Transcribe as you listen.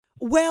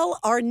Well,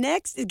 our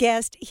next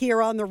guest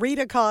here on the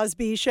Rita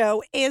Cosby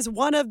Show is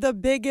one of the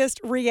biggest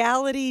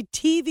reality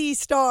TV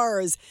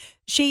stars.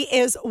 She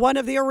is one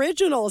of the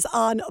originals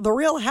on The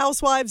Real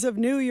Housewives of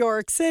New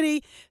York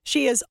City.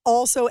 She is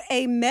also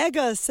a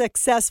mega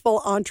successful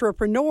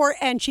entrepreneur,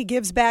 and she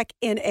gives back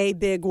in a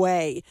big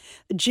way.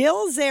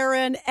 Jill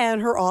Zarin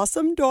and her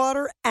awesome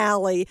daughter,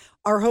 Allie,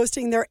 are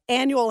hosting their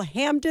annual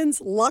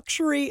Hamptons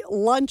Luxury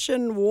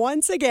Luncheon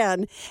once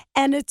again,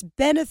 and it's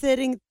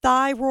benefiting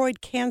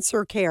thyroid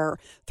cancer care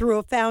through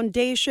a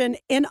foundation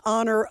in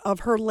honor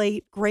of her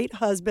late great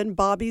husband,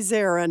 Bobby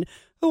Zarin,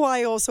 who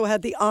I also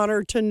had the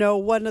honor to know,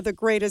 one of the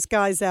greatest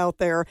guys out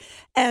there.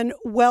 And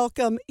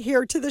welcome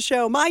here to the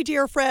show, my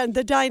dear friend,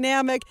 the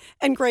dynamic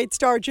and great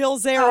star, Jill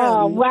Zarin.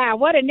 Oh, wow.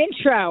 What an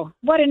intro.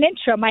 What an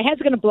intro. My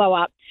head's going to blow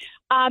up.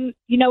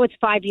 It's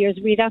 5 years,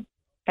 Rita,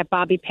 that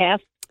Bobby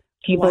passed.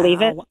 Can you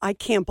believe it? I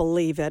can't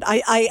believe it.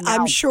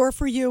 I'm sure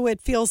for you, it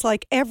feels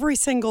like every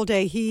single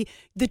day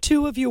the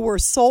two of you were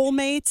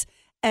soulmates,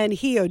 and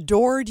he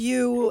adored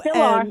you. Still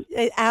are.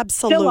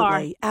 Absolutely. Still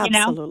are,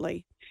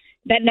 absolutely.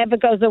 That never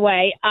goes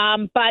away.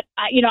 But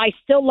I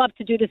still love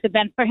to do this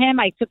event for him.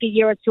 I took a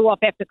year or two off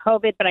after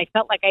COVID, but I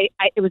felt like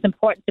it was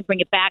important to bring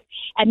it back.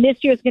 And this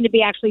year is going to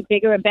be actually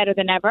bigger and better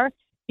than ever,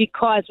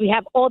 because we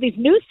have all these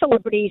new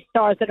celebrity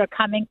stars that are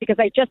coming, because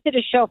I just did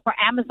a show for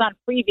Amazon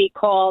Freebie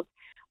called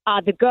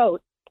The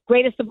GOAT.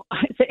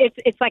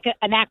 It's like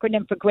an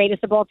acronym for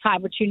greatest of all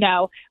time, which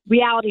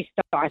reality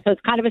star. So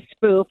it's kind of a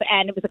spoof,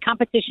 and it was a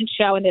competition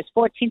show, and there's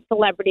 14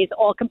 celebrities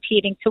all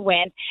competing to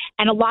win,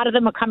 and a lot of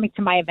them are coming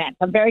to my event.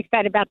 I'm very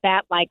excited about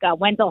that, like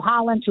Wendell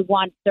Holland, who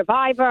won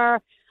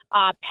Survivor,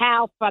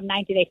 Pal from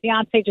 90 Day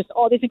Fiancé, just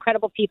all these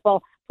incredible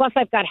people. Plus,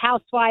 I've got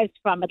housewives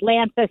from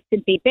Atlanta,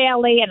 Cynthia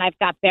Bailey, and I've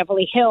got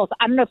Beverly Hills.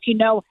 I don't know if you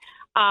know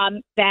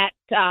that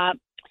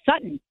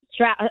Sutton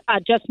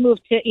just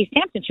moved to East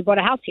Hampton. She bought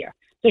a house here.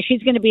 So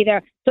she's going to be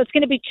there. So it's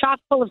going to be chock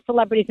full of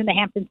celebrities in the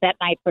Hamptons that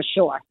night for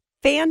sure.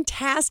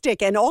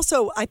 Fantastic. And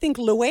also, I think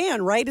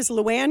Luann, right? Is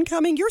Luann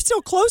coming? You're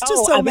still close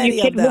to many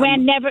of them.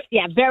 Luann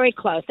very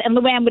close. And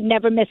Luann would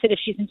never miss it if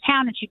she's in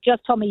town. And she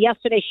just told me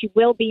yesterday she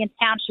will be in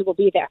town. She will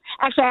be there.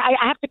 Actually,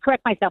 I have to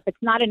correct myself. It's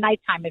not a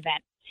nighttime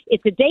event.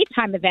 It's a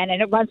daytime event,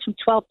 and it runs from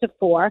 12 to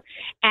 4.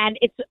 And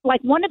it's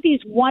like one of these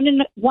one in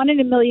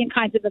a million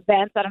kinds of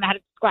events, I don't know how to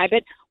describe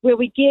it, where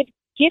we give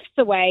gifts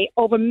away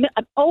over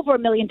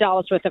 $1 million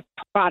worth of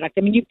product.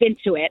 I mean, you've been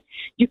to it.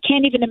 You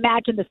can't even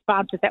imagine the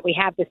sponsors that we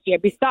have this year.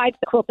 Besides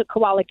the Quilted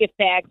Koala gift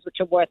bags, which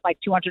are worth like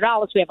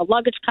 $200, we have a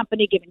luggage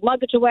company giving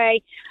luggage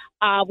away.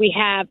 We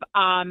have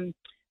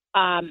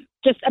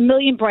just a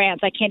million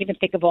brands. I can't even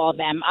think of all of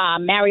them.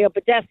 Mario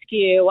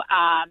Badescu,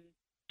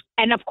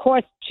 and of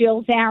course,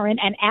 Jill Zarin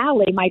and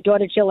Allie, my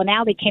daughter Jill and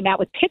Allie, came out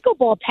with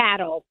pickleball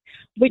paddles,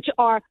 which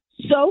are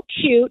so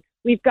cute.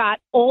 We've got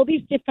all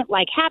these different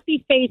like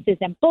happy faces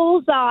and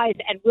bullseyes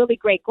and really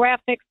great graphics.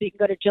 So you can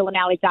go to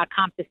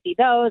jillandallie.com to see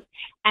those.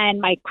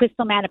 And my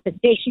crystal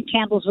manifestation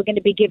candles we're going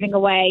to be giving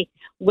away,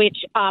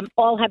 which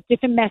all have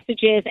different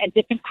messages and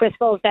different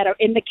crystals that are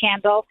in the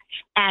candle.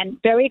 And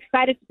very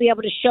excited to be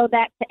able to show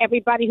that to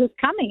everybody who's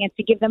coming and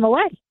to give them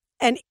away.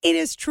 And it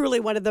is truly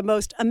one of the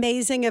most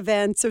amazing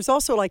events. There's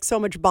also like so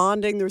much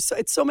bonding.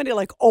 It's so many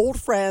like old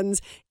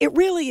friends. It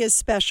really is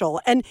special.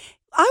 And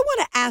I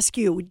want to ask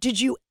you, did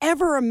you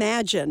ever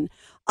imagine,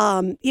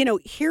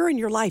 here in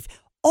your life,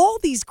 all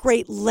these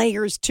great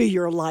layers to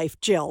your life,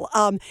 Jill?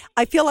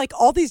 I feel like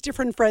all these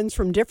different friends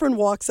from different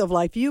walks of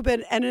life. You've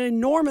been an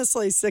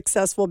enormously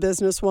successful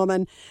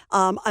businesswoman.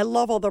 I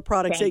love all the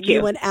products that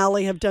you and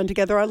Allie have done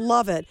together. I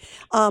love it.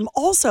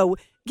 Also,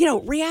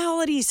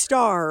 reality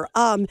star.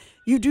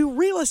 You do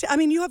real estate. I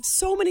mean, you have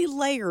so many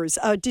layers.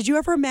 Did you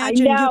ever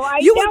imagine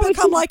you would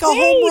become like a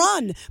home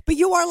run? But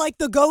you are like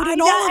the GOAT in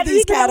all of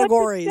these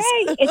categories.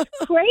 It's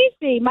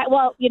crazy.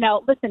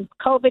 Listen,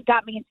 COVID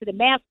got me into the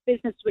mask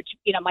business, which,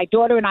 my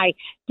daughter and I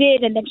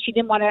did. And then she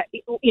didn't want to,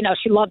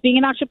 she loved being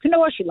an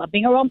entrepreneur. She loved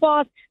being her own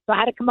boss. So I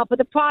had to come up with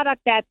a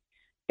product that's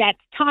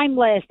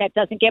timeless, that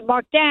doesn't get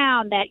marked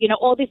down, that,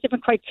 all these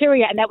different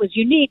criteria. And that was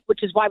unique,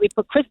 which is why we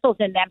put crystals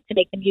in them to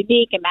make them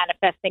unique and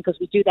manifesting, because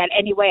we do that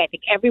anyway. I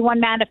think everyone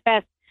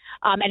manifests.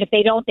 And if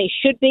they don't, they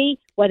should be,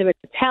 whether it's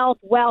health,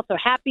 wealth, or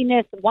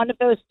happiness, one of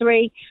those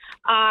three.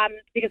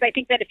 Because I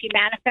think that if you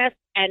manifest,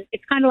 and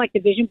it's kind of like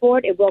the vision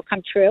board, it will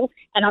come true.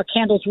 And our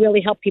candles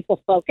really help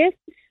people focus.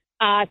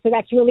 So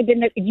that's really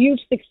been a huge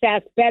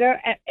success, bigger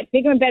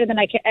and better than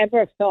I could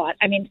ever have thought.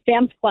 I mean,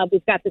 Sam's Club,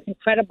 we've got this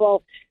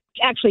incredible,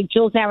 actually,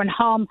 Jill Zarin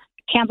Home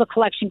candle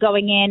collection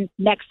going in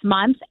next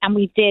month. And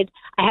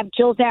I have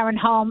Jill Zarin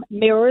Home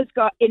mirrors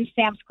in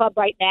Sam's Club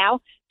right now.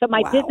 So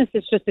my business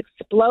has just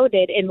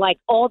exploded in like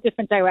all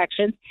different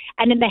directions.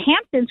 And in the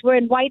Hamptons, we're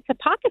in White's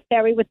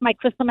Apothecary with my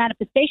crystal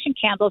manifestation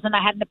candles. And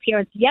I had an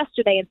appearance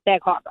yesterday in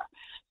Sag Harbor.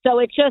 So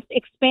it's just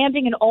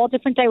expanding in all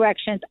different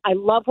directions. I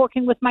love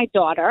working with my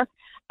daughter.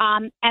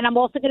 And I'm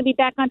also going to be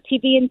back on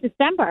TV in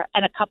December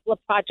and a couple of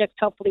projects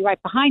hopefully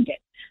right behind it.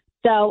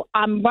 So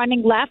I'm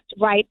running left,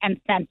 right,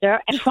 and center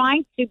and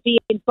trying to be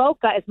in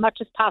Boca as much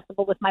as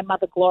possible with my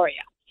mother,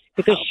 Gloria.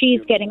 because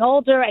she's getting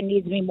older and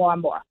needs me more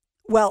and more.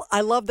 Well,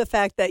 I love the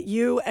fact that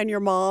you and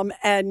your mom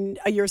and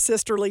your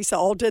sister Lisa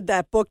all did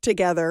that book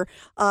together,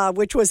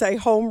 which was a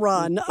home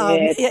run.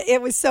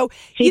 It was so,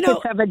 Secrets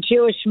of a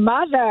Jewish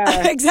mother.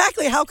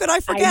 Exactly. How could I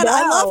forget?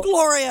 I love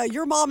Gloria.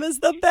 Your mom is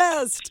the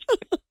best.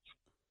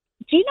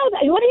 Do you know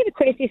that? You want to hear the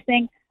craziest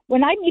thing?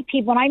 When I meet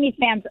people, when I meet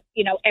fans,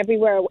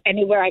 everywhere,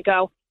 anywhere I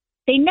go,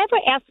 they never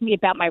ask me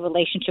about my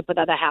relationship with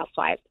other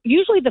housewives.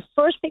 Usually the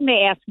first thing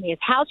they ask me is,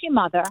 how's your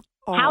mother?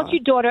 How's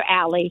your daughter,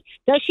 Allie?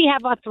 Does she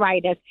have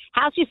arthritis?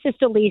 How's your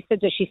sister, Lisa?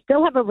 Does she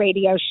still have a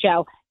radio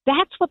show?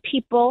 That's what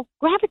people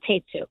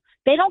gravitate to.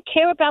 They don't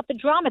care about the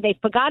drama. They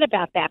forgot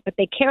about that, but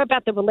they care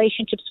about the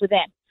relationships within.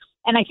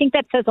 And I think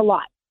that says a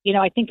lot.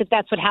 I think that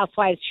that's what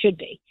housewives should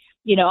be.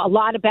 A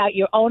lot about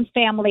your own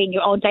family and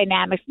your own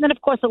dynamics. And then, of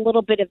course, a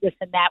little bit of this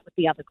and that with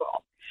the other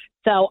girls.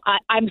 So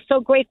I'm so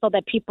grateful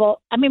that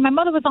people, my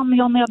mother was only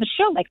on the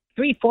show like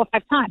 3, 4,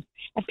 5 times.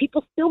 And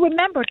people still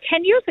remember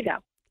 10 years ago.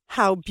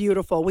 How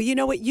beautiful. Well, you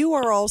know what?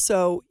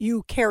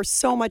 You care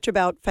so much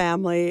about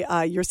family.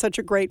 You're such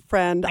a great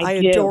friend. I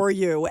adore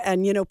you.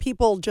 And,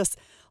 people just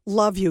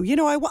love you.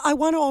 I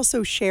want to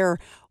also share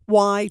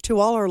why, to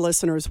all our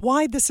listeners,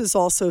 why this is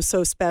also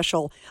so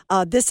special,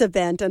 this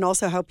event, and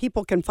also how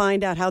people can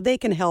find out how they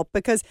can help,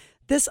 because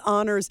this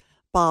honors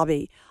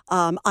Bobby.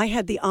 I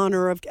had the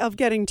honor of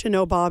getting to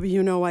know Bobby.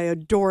 I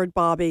adored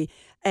Bobby.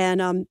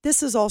 And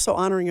this is also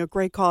honoring a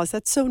great cause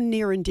that's so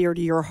near and dear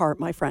to your heart,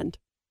 my friend.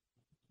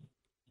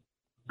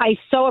 I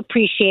so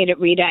appreciate it,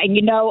 Rita.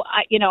 And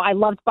I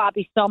loved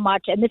Bobby so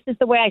much, and this is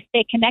the way I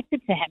stay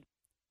connected to him.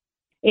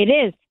 It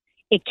is.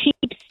 It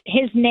keeps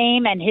his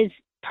name and his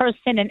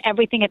person and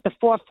everything at the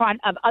forefront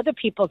of other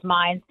people's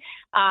minds.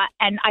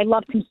 And I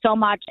loved him so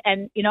much,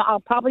 and I'll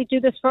probably do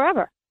this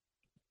forever.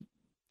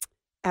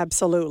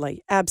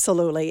 Absolutely.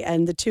 Absolutely.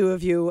 And the two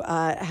of you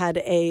had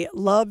a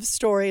love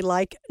story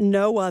like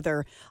no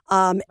other.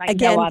 No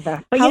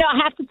other. But I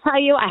have to tell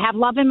you, I have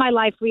love in my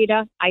life,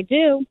 Rita. I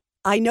do.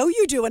 I know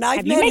you do, and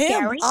I've met him.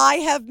 Gary? I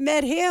have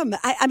met him.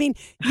 I mean,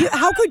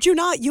 how could you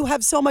not? You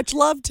have so much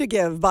love to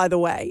give, by the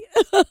way.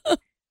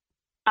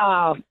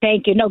 Oh,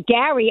 thank you. No,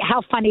 Gary,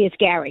 how funny is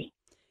Gary?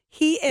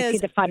 He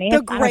is the funniest?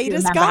 The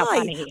greatest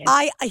guy.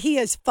 He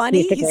is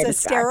funny. He's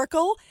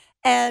hysterical. Guy.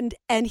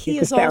 And he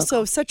is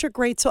also such a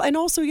great soul. And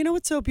also,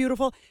 what's so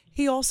beautiful?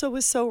 He also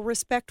is so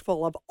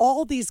respectful of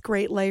all these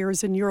great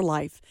layers in your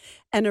life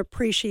and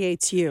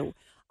appreciates you.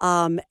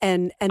 And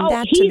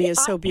that to me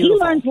is so beautiful.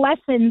 He learns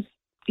lessons.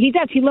 He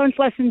does. He learns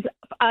lessons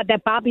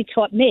that Bobby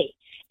taught me.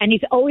 And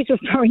he's always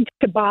referring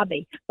to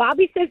Bobby.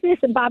 Bobby says this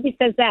and Bobby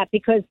says that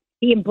because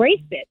he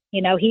embraced it.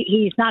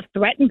 He's not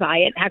threatened by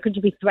it. How could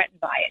you be threatened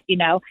by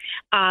it,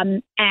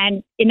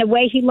 And in a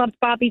way, he loved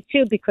Bobby,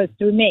 too, because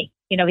through me,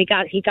 he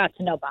got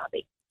to know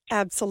Bobby.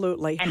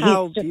 Absolutely. And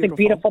how he's just beautiful. A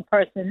beautiful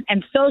person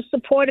and so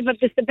supportive of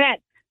this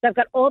event. So I've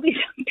got all these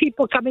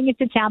people coming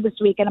into town this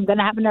week, and I'm going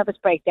to have a nervous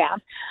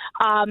breakdown.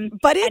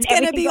 But it's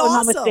going to be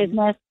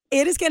awesome.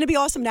 It is going to be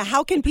awesome. Now,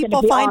 how can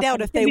people find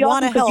out if they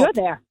want to help? You're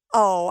there.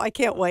 Oh, I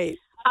can't wait.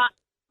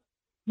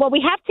 Well,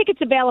 we have tickets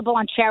available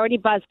on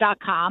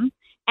CharityBuzz.com.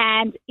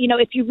 And,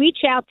 if you reach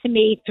out to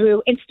me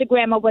through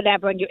Instagram or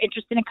whatever, and you're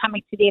interested in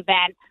coming to the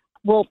event,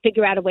 we'll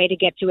figure out a way to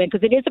get you in,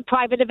 because it is a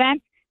private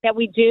event that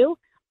we do,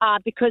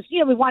 because,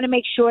 we want to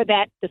make sure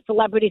that the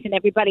celebrities and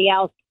everybody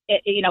else,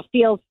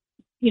 feels,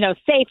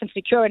 safe and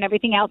secure and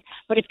everything else.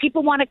 But if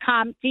people want to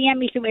come, DM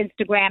me through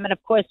Instagram. And,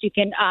 of course, you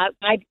can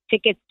buy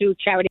tickets through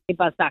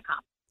CharityBuzz.com.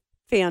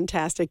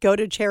 Fantastic. Go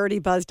to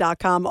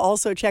CharityBuzz.com.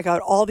 Also check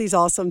out all these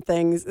awesome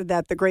things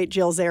that the great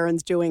Jill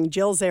Zarin's doing.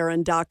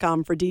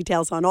 JillZarin.com for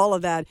details on all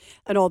of that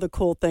and all the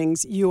cool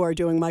things you are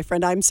doing, my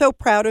friend. I'm so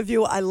proud of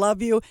you. I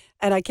love you,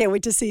 and I can't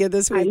wait to see you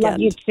this weekend. I love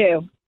you, too.